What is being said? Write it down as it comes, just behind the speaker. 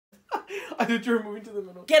I thought you were moving to the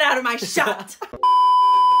middle. Get out of my shot!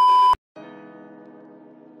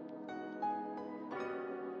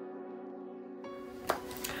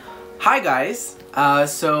 Hi guys,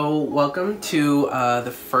 so welcome to the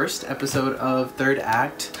first episode of Third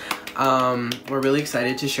Act. We're really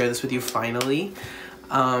excited to share this with you finally.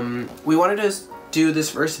 We wanted to do this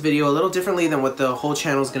first video a little differently than what the whole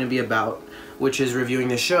channel is going to be about, which is reviewing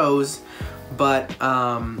the shows, but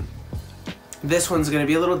this one's going to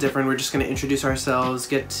be a little different. We're just going to introduce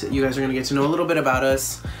ourselves, you guys are going to get to know a little bit about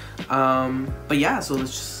us, but yeah, so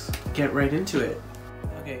let's just get right into it.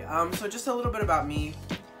 Okay, so just a little bit about me.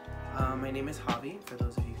 My name is Javi, for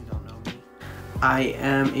those of you who don't know me. I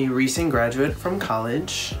am a recent graduate from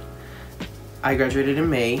college. I graduated in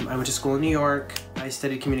May. I went to school in New York. I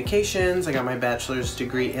studied communications. I got my bachelor's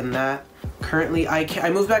degree in that. Currently, I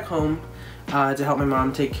moved back home to help my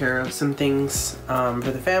mom take care of some things for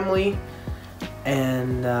the family.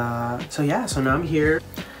 And so yeah, so now I'm here.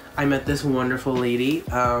 I met this wonderful lady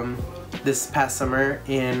this past summer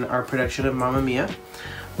in our production of Mamma Mia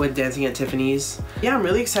with Dancing at Tiffany's. Yeah, I'm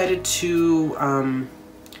really excited to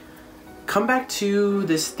come back to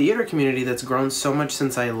this theater community that's grown so much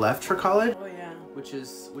since I left for college. Oh yeah. Which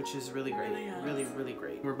is really great. Really Really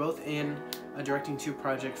great. We're both in a directing 2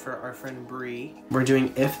 project for our friend Bree. We're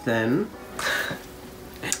doing If Then.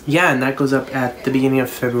 Yeah, and that goes up at the beginning of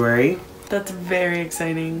February. That's very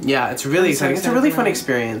exciting. Yeah, it's really exciting. It's a really fun it.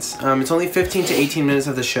 experience. It's only 15 to 18 minutes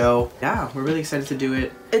of the show. Yeah, we're really excited to do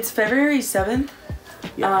it. It's February 7th.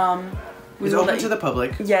 Yeah. It's open to the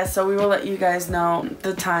public. Yeah, so we will let you guys know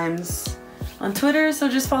the times on Twitter, so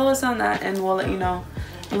just follow us on that and we'll let you know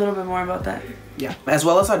a little bit more about that. Yeah, as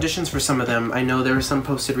well as auditions for some of them. I know there were some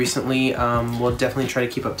posted recently. We'll definitely try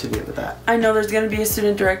to keep up to date with that. I know there's going to be a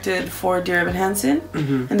student directed for Dear Evan Hansen,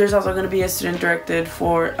 and there's also going to be a student directed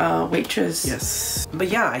for Waitress. Yes, but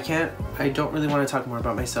yeah, I don't really want to talk more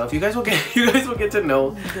about myself. You guys will get to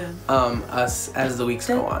know us as the weeks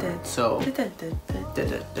go on. So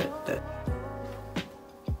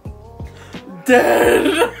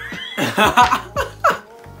Dead.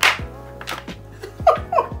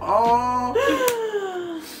 Oh.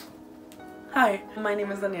 Hi, my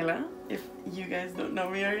name is Daniela, if you guys don't know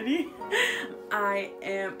me already. I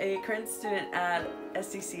am a current student at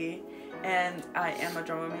SDC and I am a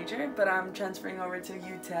drama major, but I'm transferring over to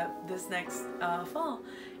UTEP this next fall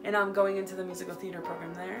and I'm going into the musical theater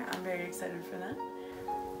program there. I'm very excited for that.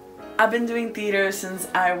 I've been doing theater since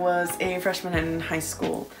I was a freshman in high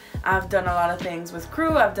school. I've done a lot of things with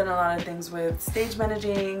crew, I've done a lot of things with stage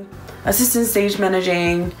managing, assistant stage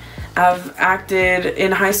managing. I've acted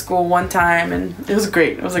in high school one time and it was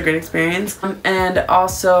great. It was a great experience. And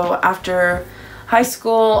also after high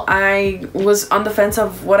school, I was on the fence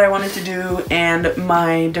of what I wanted to do and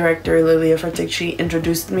my director, Lilia Fertig, she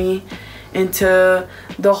introduced me into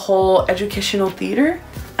the whole educational theater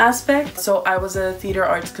aspect. So I was a theater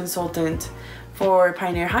arts consultant for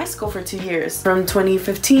Pioneer High School for 2 years. From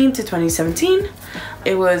 2015 to 2017,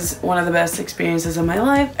 it was one of the best experiences of my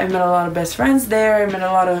life. I met a lot of best friends there. I met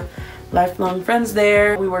a lot of lifelong friends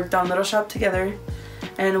there. We worked on Little Shop together,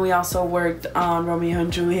 and we also worked on Romeo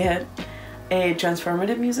and Juliet, a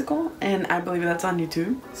transformative musical, and I believe that's on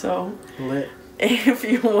YouTube. So lit. If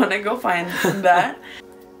you want to go find that.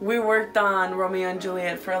 We worked on Romeo and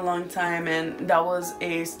Juliet for a long time, and that was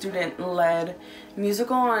a student-led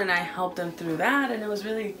musical, and I helped them through that, and it was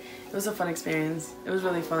a fun experience. It was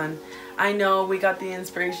really fun. I know we got the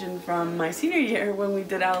inspiration from my senior year when we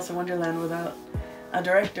did Alice in Wonderland without a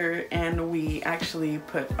director, and we actually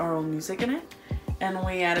put our own music in it, and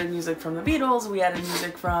we added music from the Beatles, we added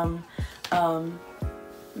music from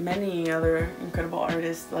many other incredible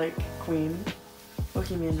artists like Queen,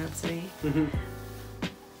 Bohemian Rhapsody.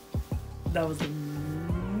 That was a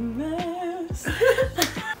mess.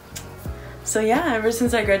 So yeah, ever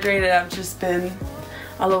since I graduated, I've just been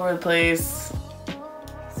all over the place.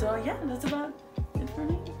 So yeah, that's about it for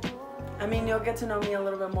me. I mean, you'll get to know me a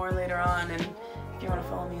little bit more later on, and if you want to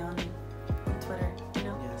follow me on Twitter, you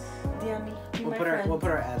know, yes, DM me. We'll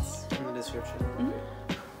put our ads in the description.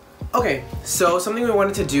 Okay, so something we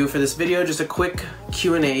wanted to do for this video, just a quick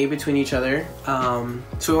Q&A between each other.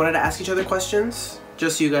 So we wanted to ask each other questions,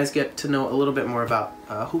 just so you guys get to know a little bit more about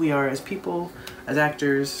who we are as people, as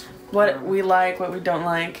actors. What we like, what we don't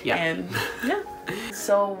like, yeah. And yeah.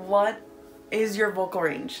 So what is your vocal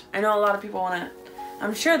range? I know a lot of people want to,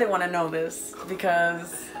 I'm sure they want to know this,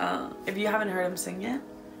 because if you haven't heard him sing yet,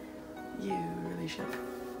 you really should.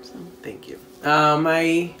 So. Thank you.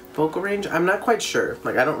 My vocal range, I'm not quite sure.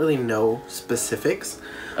 Like, I don't really know specifics.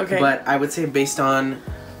 Okay. But I would say based on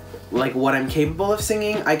like what I'm capable of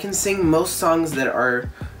singing, I can sing most songs that are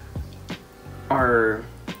are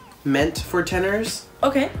meant for tenors,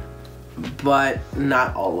 Okay. but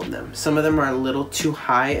not all of them. Some of them are a little too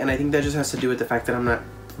high, and I think that just has to do with the fact that I'm not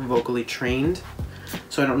vocally trained,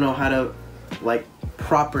 so I don't know how to like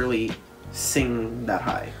properly sing that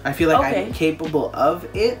high. I feel like I'm capable of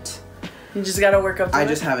it. You just gotta work up to it? I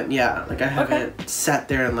just haven't, yeah. Like I haven't sat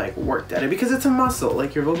there and like worked at it because it's a muscle.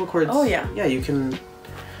 Like your vocal cords. Oh yeah. Yeah, you can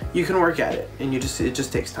work at it, and it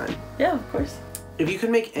just takes time. Yeah, of course. If you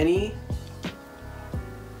could make any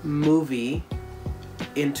movie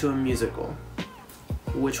into a musical,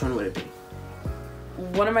 which one would it be?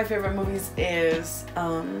 One of my favorite movies is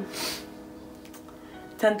 10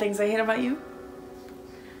 Things I Hate About You.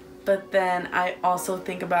 But then I also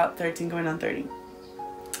think about 13 Going on 30.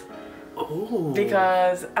 Oh.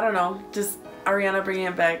 Because, I don't know, just Ariana bringing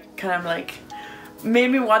it back kind of like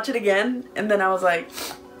made me watch it again. And then I was like,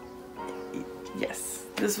 yes,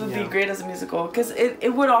 this would be great as a musical. Because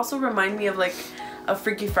it would also remind me of like a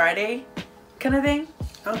Freaky Friday kind of thing.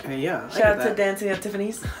 Okay, yeah. Shout out to Dancing at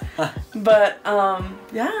Tiffany's. But,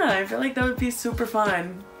 yeah, I feel like that would be super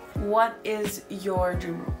fun. What is your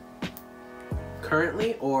dream role?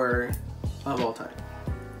 Currently or of all time?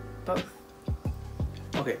 Both.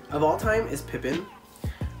 Okay, of all time is Pippin.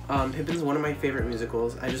 Pippin's one of my favorite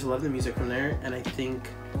musicals. I just love the music from there, and I think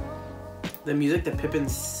the music that Pippin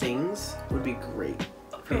sings would be great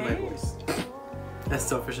for my voice. As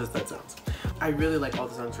selfish as that sounds. I really like all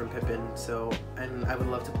the songs from Pippin, and I would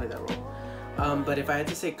love to play that role. But if I had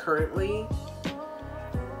to say currently,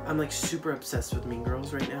 I'm like super obsessed with Mean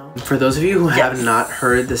Girls right now. For those of you who have not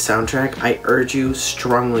heard the soundtrack, I urge you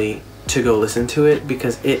strongly to go listen to it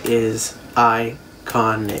because it is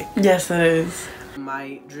iconic. Yes, it is.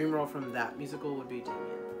 My dream role from that musical would be Damien.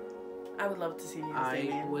 I would love to see you as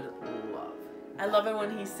Damien. I would love. I love it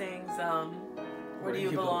when he sings Where Do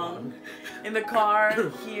You Belong? In the car,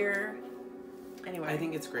 here. Anyway. I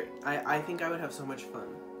think it's great. I think I would have so much fun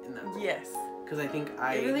in that. Yes. Because I think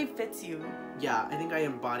it really fits you. Yeah, I think I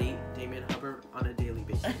embody Damien Hubbard on a daily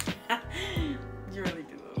basis. You really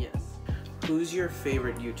do. Yes. Who's your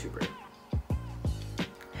favorite YouTuber?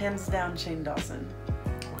 Hands down, Shane Dawson.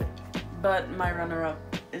 Okay. But my runner-up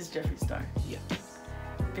is Jeffree Star. Yes.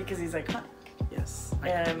 Because he's iconic. Yes.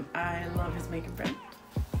 And I love his makeup brand.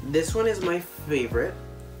 This one is my favorite,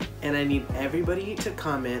 and I need everybody to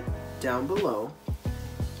comment down below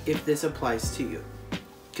if this applies to you.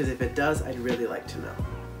 Because if it does, I'd really like to know.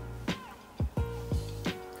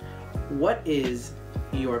 What is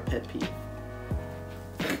your pet peeve?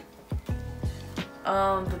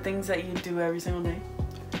 The things that you do every single day.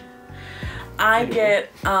 I get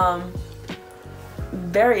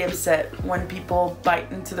very upset when people bite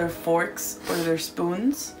into their forks or their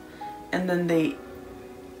spoons and then they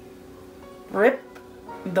rip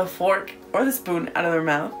the fork or the spoon out of their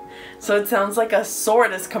mouth. So it sounds like a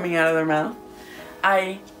sword is coming out of their mouth.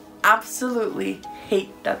 I absolutely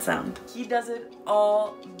hate that sound. He does it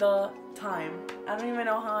all the time. I don't even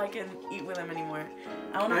know how I can eat with him anymore.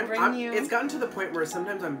 I want to bring you... It's gotten to the point where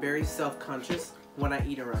sometimes I'm very self-conscious when I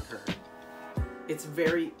eat around her. It's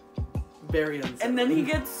very, very unsettling. And then he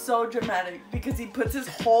gets so dramatic because he puts his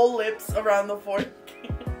whole lips around the fork.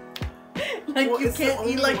 Like, well, you can't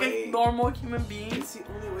eat like a normal human being. It's the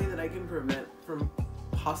only way that I can prevent from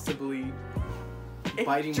possibly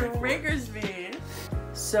biting my fork. It triggers me.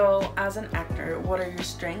 So, as an actor, what are your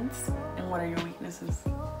strengths and what are your weaknesses?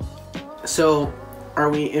 So, are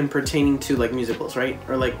we in pertaining to like musicals, right?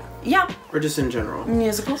 Or like... Yeah. Or just in general?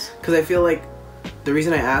 Musicals. Because I feel like the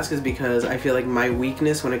reason I ask is because I feel like my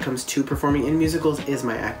weakness when it comes to performing in musicals is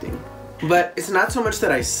my acting. But it's not so much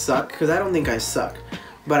that I suck, because I don't think I suck.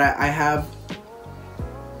 But I have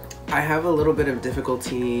a little bit of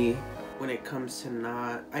difficulty when it comes to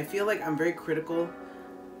not... I feel like I'm very critical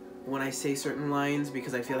when I say certain lines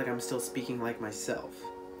because I feel like I'm still speaking like myself.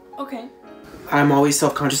 Okay. I'm always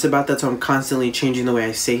self-conscious about that, so I'm constantly changing the way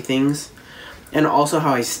I say things. And also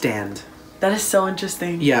how I stand. That is so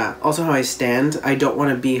interesting. Yeah, also how I stand. I don't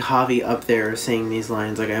want to be Javi up there saying these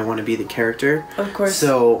lines. Like, I want to be the character. Of course.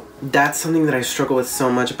 So, that's something that I struggle with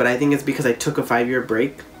so much, but I think it's because I took a 5-year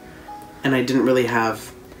break. And I didn't really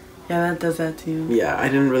have... Yeah, that does that to you. Yeah, I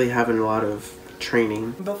didn't really have a lot of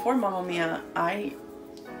training. Before Mamma Mia, I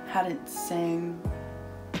hadn't sang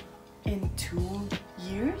in 2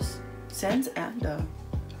 years? Since Anda.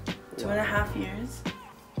 2.5 years.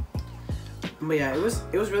 But yeah, it was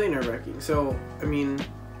really nerve-wracking. So, I mean,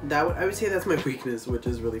 I would say that's my weakness, which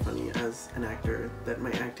is really funny as an actor, that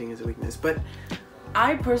my acting is a weakness. But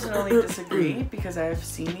I personally disagree because I've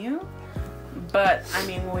seen you. But, I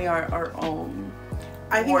mean, we are our own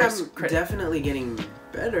I think I'm definitely getting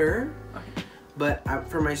better. Okay. But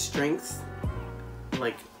for my strengths,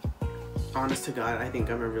 like, honest to God, I think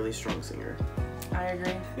I'm a really strong singer. I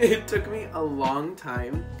agree. It took me a long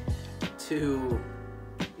time to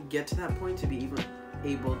get to that point to be even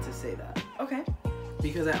able to say that. Okay.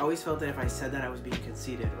 Because I always felt that if I said that, I was being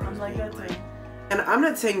conceited. Or I'm like that too. And I'm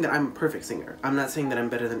not saying that I'm a perfect singer. I'm not saying that I'm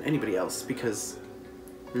better than anybody else, because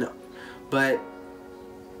no. But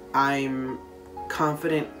I'm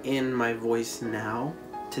confident in my voice now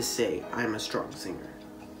to say I'm a strong singer.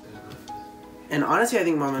 And honestly, I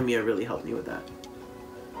think Mamma Mia really helped me with that.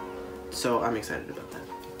 So I'm excited about that.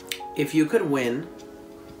 If you could win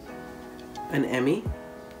an Emmy,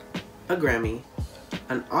 a Grammy,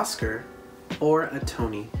 an Oscar, or a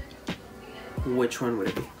Tony, which one would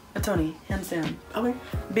it be? A Tony, hands down. Okay.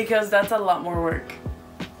 Because that's a lot more work.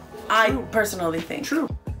 I personally think. True.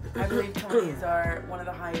 I believe Tonys are one of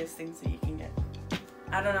the highest things that you can get.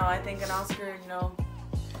 I don't know, I think an Oscar, you know,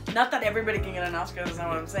 not that everybody can get an Oscar, that's not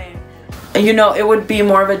what I'm saying. You know, it would be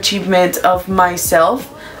more of an achievement of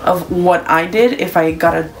myself, of what I did if I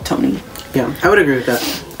got a Tony. Yeah, I would agree with that.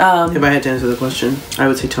 If I had to answer the question, I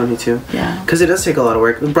would say Tony too. Yeah. Because it does take a lot of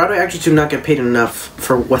work. Broadway actors do not get paid enough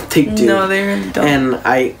for what they do. No, they really don't. And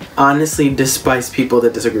I honestly despise people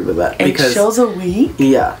that disagree with that. It shows a week?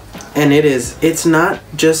 Yeah. And it's not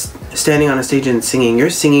just standing on a stage and singing. You're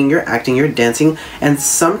singing, you're acting, you're dancing, and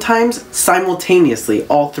sometimes simultaneously,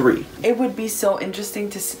 all three. It would be so interesting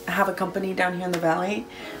to have a company down here in the Valley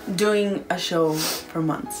doing a show for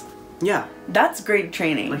months. Yeah. That's great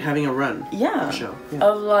training. Like having a run. Yeah. Show. Yeah.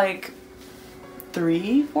 Of like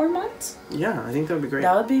 3-4 months? Yeah, I think that would be great.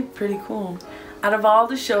 That would be pretty cool. Out of all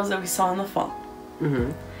the shows that we saw in the fall,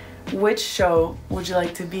 which show would you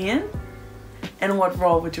like to be in? And what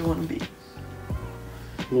role would you want to be?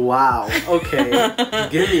 Wow. Okay.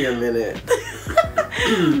 Give me a minute.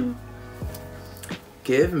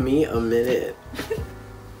 Give me a minute.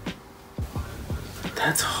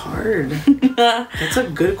 That's hard. That's a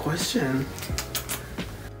good question.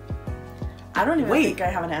 I don't even think I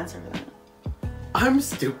have an answer for that. I'm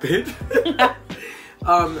stupid.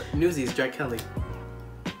 Newsies, Jack Kelly.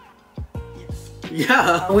 Yes.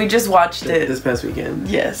 Yeah. We just watched it. This past weekend.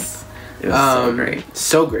 Yes. It was so great.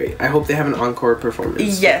 So great. I hope they have an encore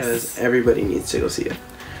performance. Yes. Because everybody needs to go see it.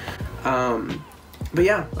 But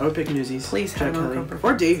yeah, I would pick Newsies. Please Jack have an Kelly. encore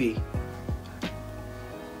Or Davey.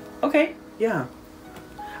 Okay. Yeah.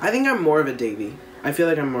 I think I'm more of a Davey. I feel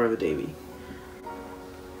like I'm more of a Davey.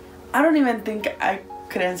 I don't even think I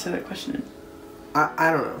could answer that question.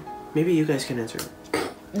 I don't know. Maybe you guys can answer it.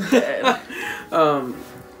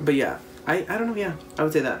 But yeah. I don't know, yeah. I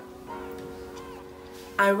would say that.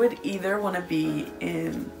 I would either want to be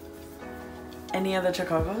in any of the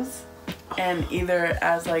Chicagos and either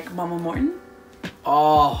as like Mama Morton.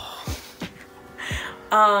 Oh.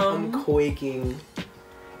 I'm quaking.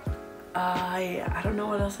 I don't know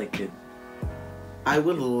what else I could. I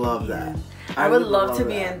would love that. I would love to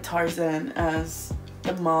be in Tarzan as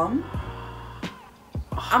the mom.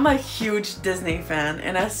 I'm a huge Disney fan,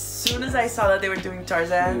 and as soon as I saw that they were doing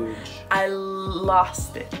Tarzan, I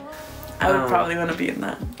lost it. I would probably want to be in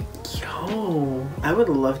that. Yo, I would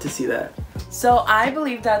love to see that. So I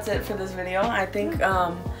believe that's it for this video. I think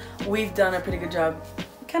we've done a pretty good job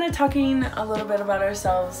kind of talking a little bit about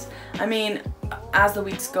ourselves. I mean, as the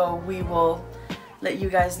weeks go, we will let you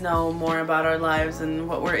guys know more about our lives and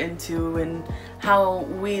what we're into and how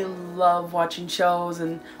we love watching shows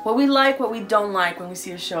and what we like, what we don't like when we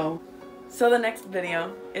see a show. So the next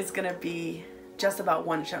video is gonna be just about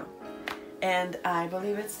one show. And I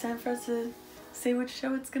believe it's time for us to say which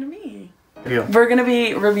show it's gonna be. Yeah. We're gonna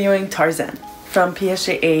be reviewing Tarzan from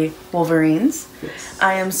PSJA Wolverines. Yes.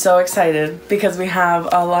 I am so excited because we have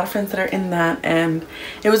a lot of friends that are in that, and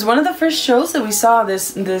it was one of the first shows that we saw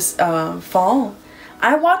this fall.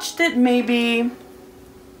 I watched it maybe,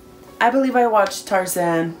 I believe I watched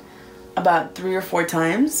Tarzan about 3 or 4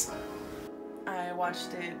 times. I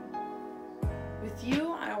watched it with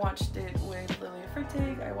you, I watched it with Lilia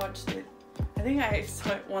Fertig, I watched it, I think I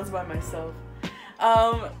saw it once by myself.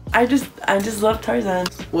 I just love Tarzan.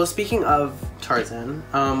 Well, speaking of Tarzan,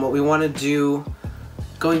 what we want to do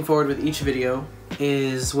going forward with each video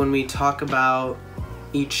is when we talk about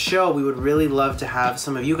each show, we would really love to have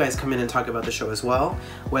some of you guys come in and talk about the show as well,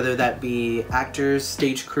 whether that be actors,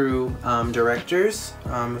 stage crew, directors.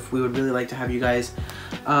 If we would really like to have you guys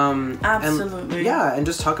Absolutely. and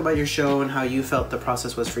just talk about your show and how you felt the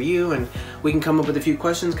process was for you, and we can come up with a few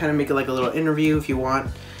questions, kind of make it like a little interview if you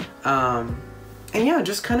want. And yeah,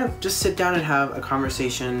 just sit down and have a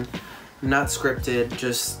conversation, not scripted,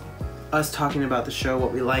 just us talking about the show,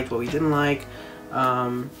 what we liked, what we didn't like,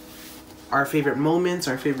 our favorite moments,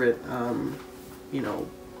 our favorite, you know,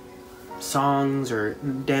 songs or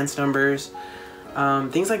dance numbers,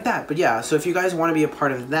 things like that. But yeah, so if you guys want to be a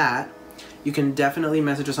part of that, you can definitely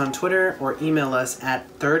message us on Twitter or email us at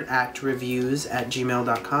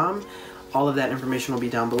thirdactreviews@gmail.com. All of that information will be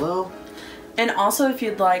down below. And also, if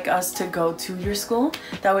you'd like us to go to your school,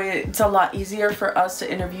 that way it's a lot easier for us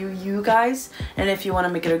to interview you guys. And if you want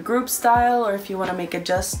to make it a group style, or if you want to make it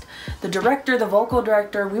just the director, the vocal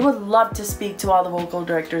director, we would love to speak to all the vocal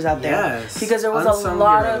directors out there. Yes, because there was unsung a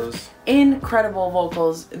lot heroes. of incredible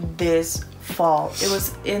vocals this fall. It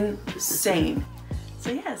was insane.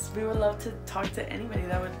 So yes, we would love to talk to anybody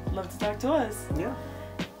that would love to talk to us. Yeah.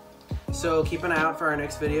 So keep an eye out for our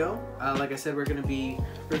next video. Like I said, we're going to be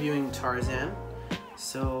reviewing Tarzan.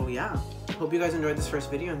 So yeah, hope you guys enjoyed this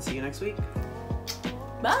first video and see you next week.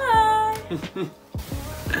 Bye!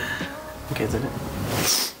 Okay, is that it?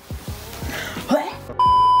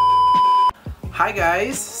 Hi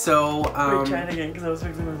guys, so Wait, try it again because I was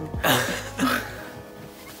fixing myself.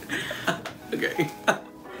 Okay.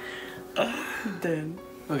 Then.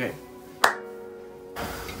 Okay.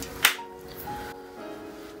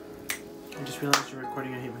 I just realized you're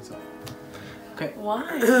recording. I hate myself. Okay. Why?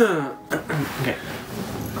 Okay.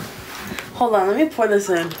 Hold on, let me pour this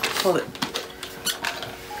in. Hold it.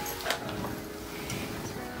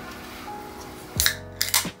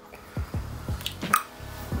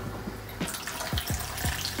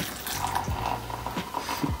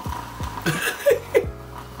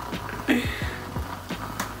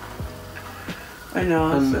 I know.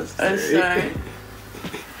 I'm sorry.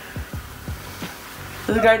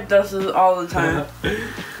 This guy does this all the time.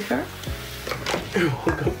 You sure?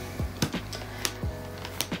 Oh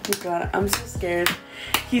god, I'm so scared.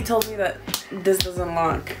 He told me that this doesn't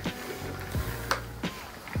lock.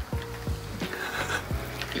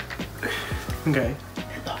 Okay.